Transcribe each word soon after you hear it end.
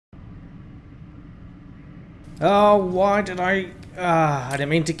Oh, why did I... I didn't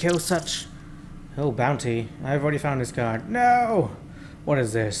mean to kill such... Oh, bounty. I've already found this card. No! What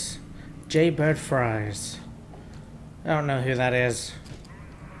is this? Jaybird Fries. I don't know who that is.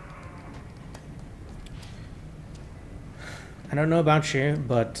 I don't know about you,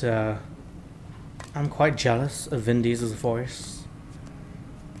 but I'm quite jealous of Vin Diesel's voice.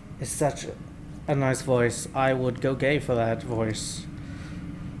 It's such a nice voice. I would go gay for that voice.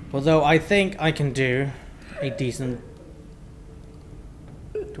 Although I think I can do a decent...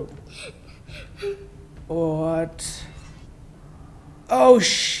 What? Oh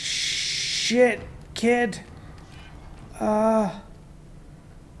shit, kid. Oh,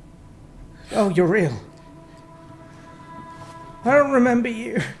 you're real. I don't remember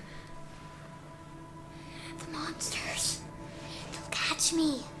you. The monsters. They'll catch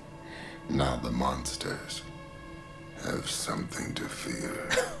me. Now the monsters have something to fear.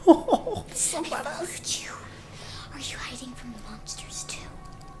 Oh, I followed you. Are you hiding from the monsters too?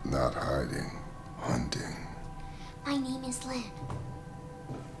 Not hiding, hunting. My name is Lynn.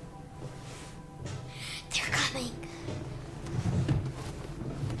 They're coming.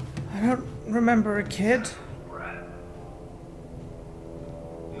 I don't remember a kid.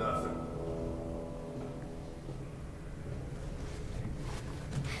 Nothing.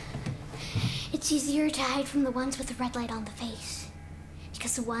 It's easier to hide from the ones with the red light on the face.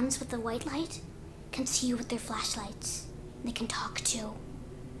 Because the ones with the white light can see you with their flashlights. And they can talk too.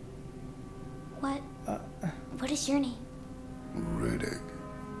 What is your name? Riddick.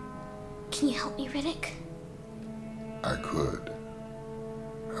 Can you help me, Riddick? I could.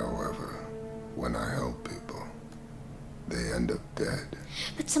 However, when I help people, they end up dead.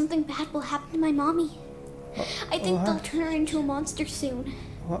 But something bad will happen to my mommy. I think they'll turn her into a monster soon.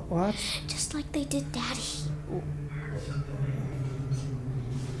 What? Just like they did Daddy.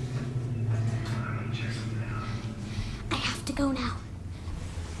 I have to go now.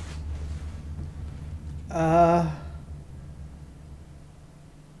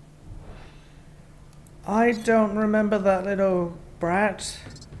 I don't remember that little brat.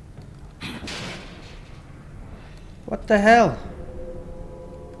 What the hell?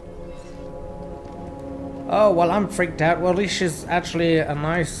 Oh, well, I'm freaked out. Well, at least she's actually a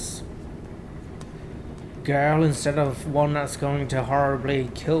nice girl instead of one that's going to horribly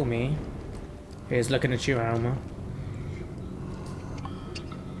kill me. Here's looking at you, Alma.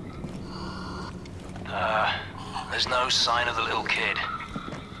 There's no sign of the little kid.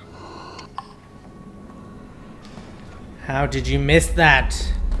 How did you miss that?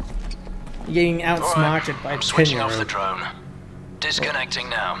 You're getting outsmarted by I'm switching off the Pinero. drone. Disconnecting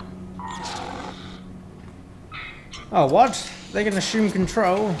now. Oh, what? They can assume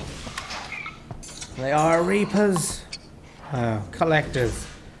control. They are Reapers. Oh, Collectors.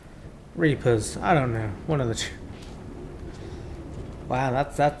 Reapers. I don't know. One of the two. Wow,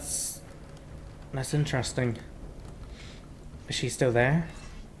 that's interesting. Is she still there?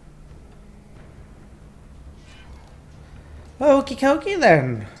 Okie dokie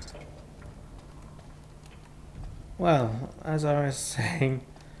then. Well, as I was saying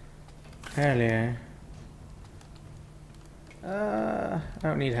earlier, I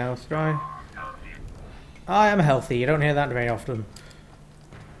don't need health, do I? I am healthy. You don't hear that very often.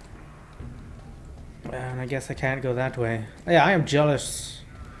 And I guess I can't go that way. Yeah, I am jealous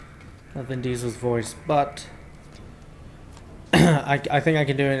of Vin Diesel's voice, but I think I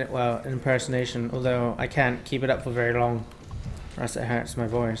can do it well in impersonation, although I can't keep it up for very long, or else it hurts my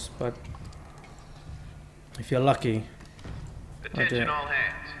voice. But if you're lucky, Attention all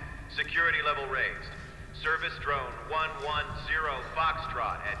hands. Security level raised. Service drone 110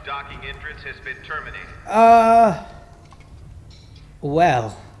 Foxtrot at docking entrance has been terminated.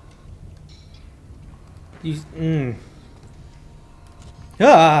 Well.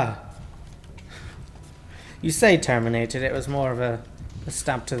 You say terminated, it was more of a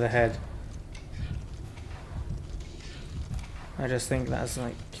stab to the head. I just think that's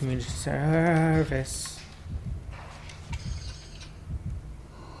like community service.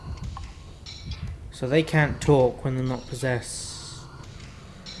 So they can't talk when they're not possessed.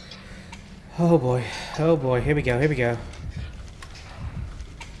 Oh boy, here we go.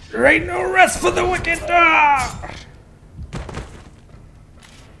 There ain't no rest for the wicked! Ah!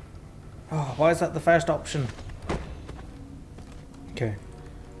 Oh, why is that the first option? Okay.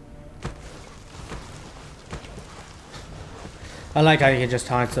 I like how you can just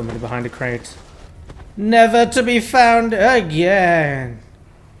hide somebody behind a crate. Never to be found again!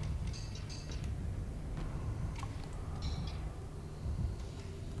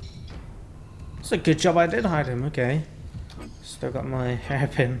 It's a good job I did hide him, okay. Still got my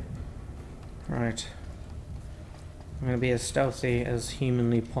hairpin. Right. I'm gonna be as stealthy as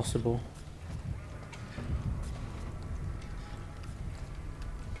humanly possible.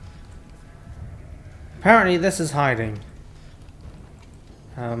 Apparently this is hiding.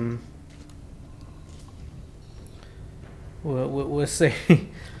 We'll see.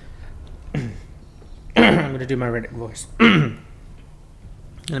 I'm gonna do my Riddick voice.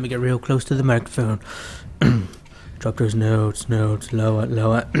 Let me get real close to the microphone. Drop those notes, lower.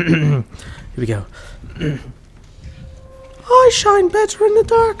 Here we go. I shine better in the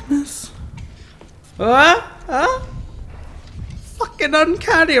darkness. Fucking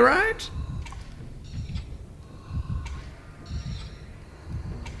uncanny, right?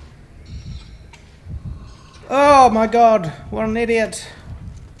 Oh my god, what an idiot.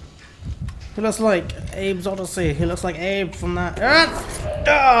 He looks like Abe's Odyssey. He looks like Abe from that.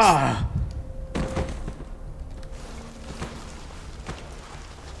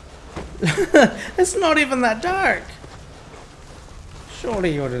 It's not even that dark.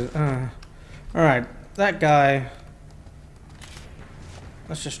 Surely you're just... Alright, that guy...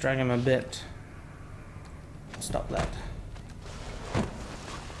 Let's just drag him a bit. Stop that.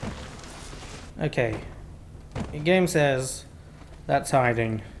 Okay. The game says that's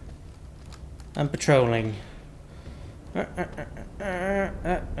hiding. I'm patrolling.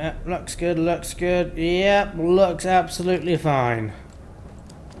 Looks good, looks good. Yep, looks absolutely fine.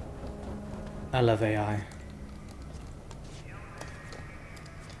 I love AI.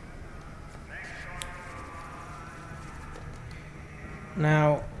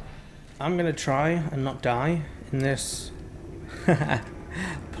 Now, I'm gonna try and not die in this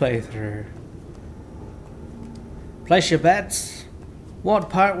playthrough. Place your bets. What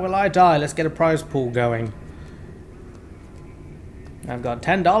part will I die? Let's get a prize pool going. I've got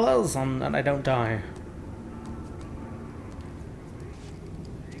 $10 on and I don't die.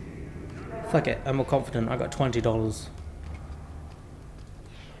 Fuck it, I'm more confident. I got $20.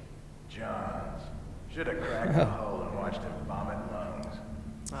 Johns. Should have cracked the hole and watched him vomit lungs.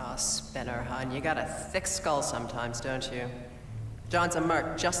 Oh, spinner, hun. You got a thick skull sometimes, don't you? John's a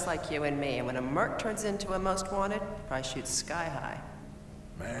merc just like you and me, and when a merc turns into a most wanted, price shoots sky high.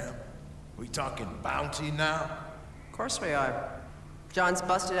 Ma'am, we talking bounty now? Of course we are. John's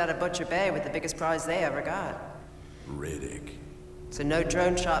busted out of Butcher Bay with the biggest prize they ever got. Riddick. So no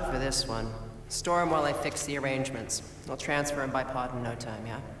drone shot for this one. Store him while I fix the arrangements. I'll transfer him by pod in no time,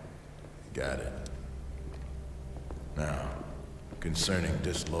 yeah? Got it. Now, concerning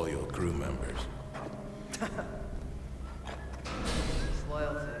disloyal crew members.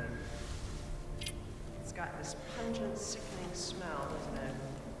 Disloyalty. It's got this pungent, sickening smell, doesn't it?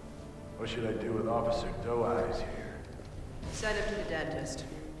 What should I do with Officer Doe Eyes here? Send him to the dentist.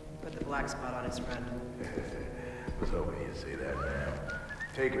 Put the black spot on his friend. Was hoping you'd say that, ma'am.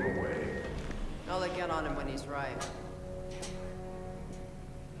 Take him away. I'll get on him when he's right.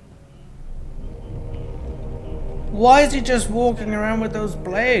 Why is he just walking around with those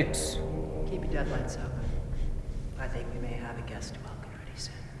blades? Keep your deadlights open. I think we may have a guest to welcome pretty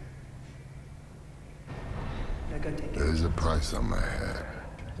soon. Now go take it. There's a price on my head.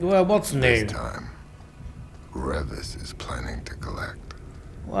 Well, what's new? This time, Revis is planning to collect.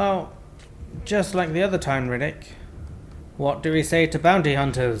 Well, just like the other time, Riddick. What do we say to bounty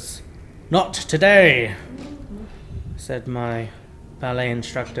hunters? Not today, said my ballet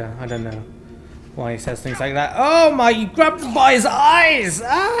instructor. I don't know why he says things like that. Oh my, you grabbed him by his eyes!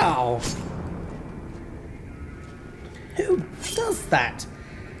 Ow! Who does that?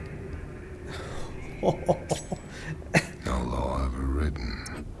 No law ever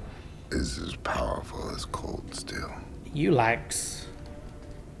written is as powerful as cold steel. You lax.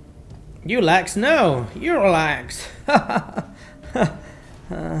 You lax? No, you're lax.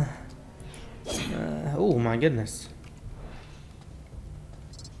 Oh my goodness.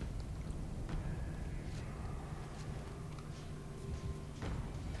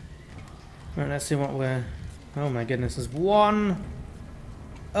 Right, let's see what we're... Oh my goodness, there's one.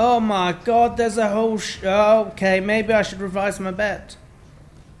 Oh my god, there's a whole okay, maybe I should revise my bet.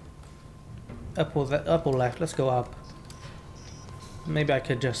 Up or left, let's go up. Maybe I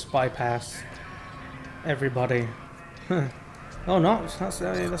could just bypass everybody. Oh no,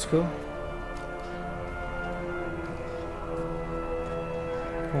 that's cool.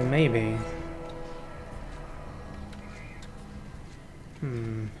 Or maybe.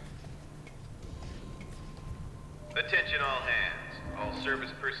 Attention all hands. All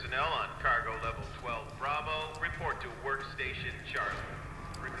service personnel on cargo level 12 Bravo, report to workstation Charlie.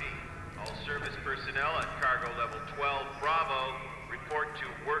 Repeat. All service personnel on cargo level 12 Bravo, report to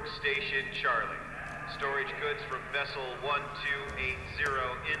workstation Charlie. Storage goods from vessel 1280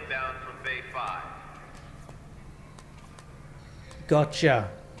 inbound from Bay 5. Gotcha.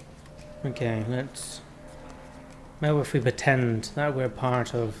 Okay, let's... Maybe if we pretend that we're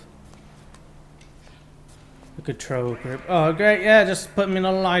part of the control group. Oh, great, yeah, just put me in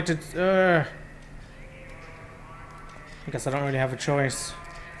a lighted... I guess I don't really have a choice.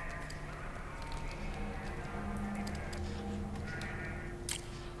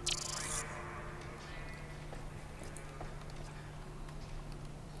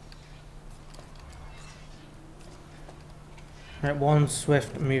 Right, one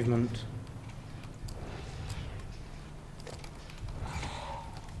swift movement.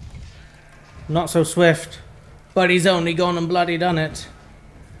 Not so swift, but he's only gone and bloody done it.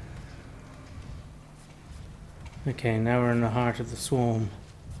 Okay, now we're in the heart of the swarm.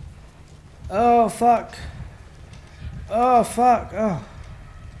 Oh, fuck. Oh, fuck. Oh.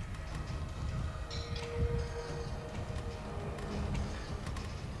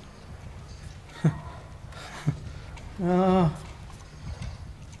 Oh.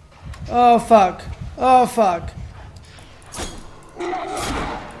 Oh, fuck. Oh, fuck.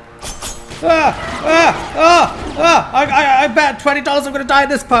 I bet $20 I'm gonna die in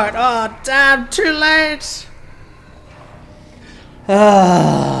this part. Oh, damn, too late.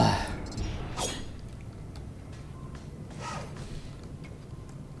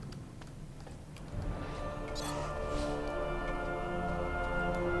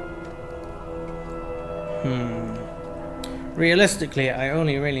 Realistically, I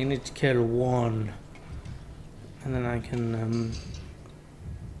only really need to kill one. And then I can,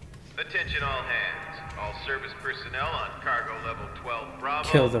 Attention all hands. All service personnel on cargo level 12 Bravo.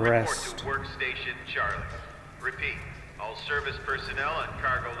 Kill the report rest. to workstation Charlie. Repeat. All service personnel on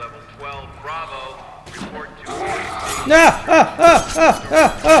cargo level 12 Bravo. Report to workstation Charlie.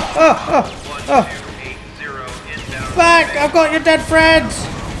 1280 inbound. back! I've got your dead friends!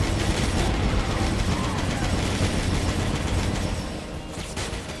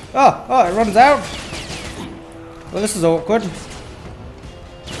 Oh, it runs out. Well, this is awkward.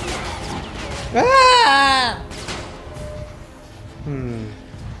 Ah!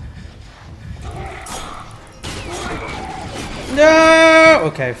 No!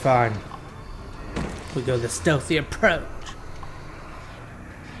 Okay, fine. We go the stealthy approach.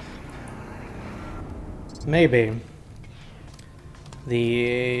 Maybe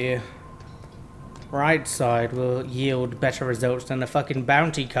the right side will yield better results than the fucking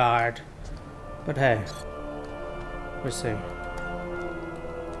bounty card. But hey, we'll see.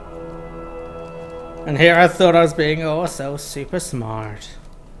 And here I thought I was being oh so super smart.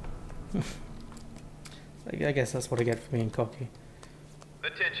 I guess that's what I get for being cocky.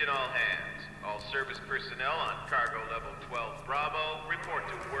 Attention all hands. All service personnel on cargo level 12 Bravo. Report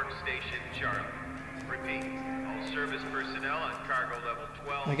to workstation Charlie. Repeat. All service personnel on cargo level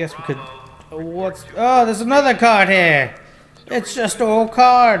 12 I guess we could... Bravo, What's... Oh, there's another card here! It's just all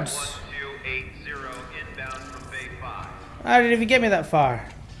cards! 1280 inbound from Bay 5. How did you get me that far?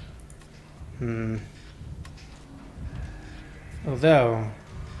 Although...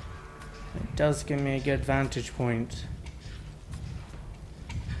 It does give me a good vantage point.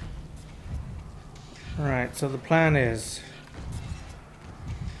 Right, so the plan is...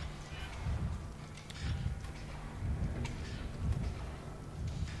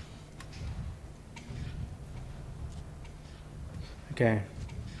 Okay.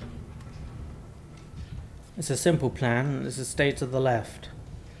 It's a simple plan. This is stay to the left.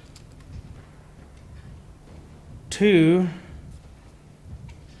 2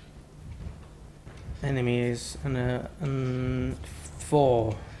 enemies and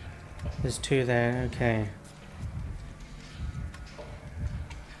 4. There's 2 there. Okay.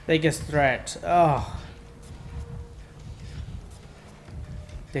 Biggest threat. Oh.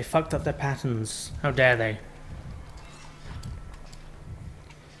 They fucked up their patterns. How dare they?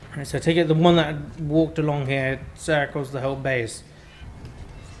 Alright, so I take it the one that walked along here circles the whole base.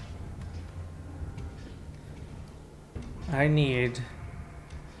 I need...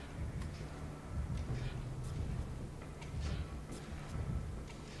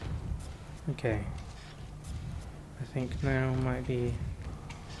 Okay. I think now might be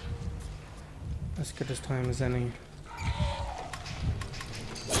as good as time as any.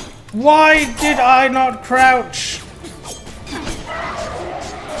 Why did I not crouch?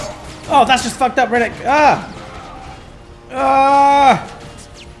 Oh, that's just fucked up, Riddick. Ah! Ah!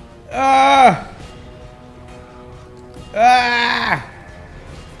 Ah! Ah!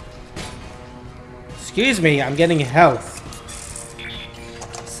 Excuse me, I'm getting health.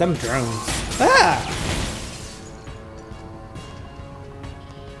 Some drones. Ah!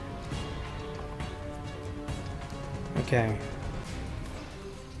 Okay.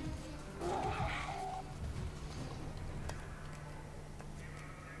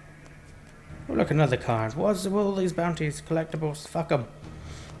 look, another card. What's with all these bounties, collectibles? Fuck them.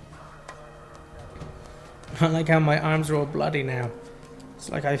 I like how my arms are all bloody now. It's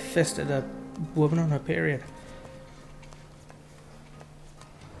like I fisted a woman on her period.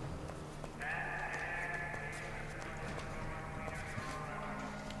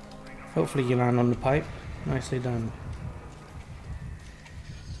 Hopefully you land on the pipe. Nicely done.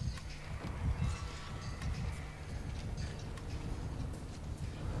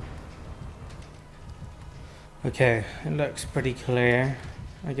 Okay, it looks pretty clear,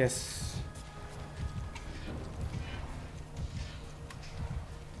 I guess.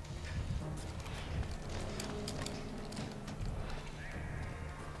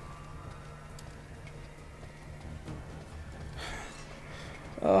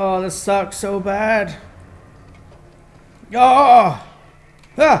 Oh, this sucks so bad. Oh!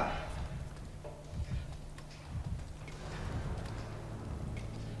 Ah!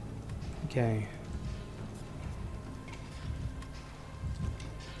 Okay.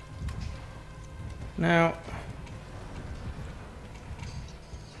 Now,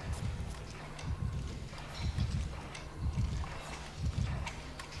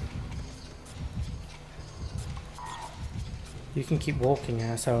 you can keep walking,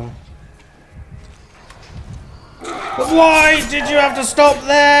 asshole. But why did you have to stop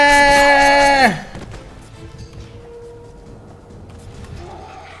there?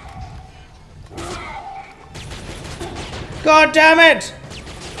 God damn it!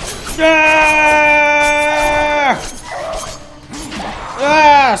 Ah!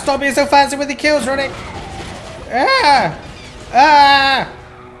 Ah! Stop being so fancy with the kills, Riddick! Ah! Ah!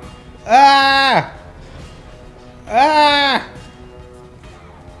 Ah! Ah!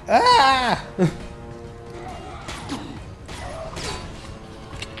 Ah!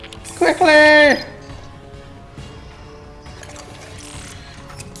 Quickly!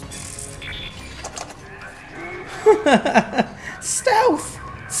 Stealth!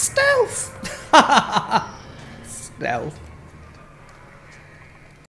 Stealth! Stealth.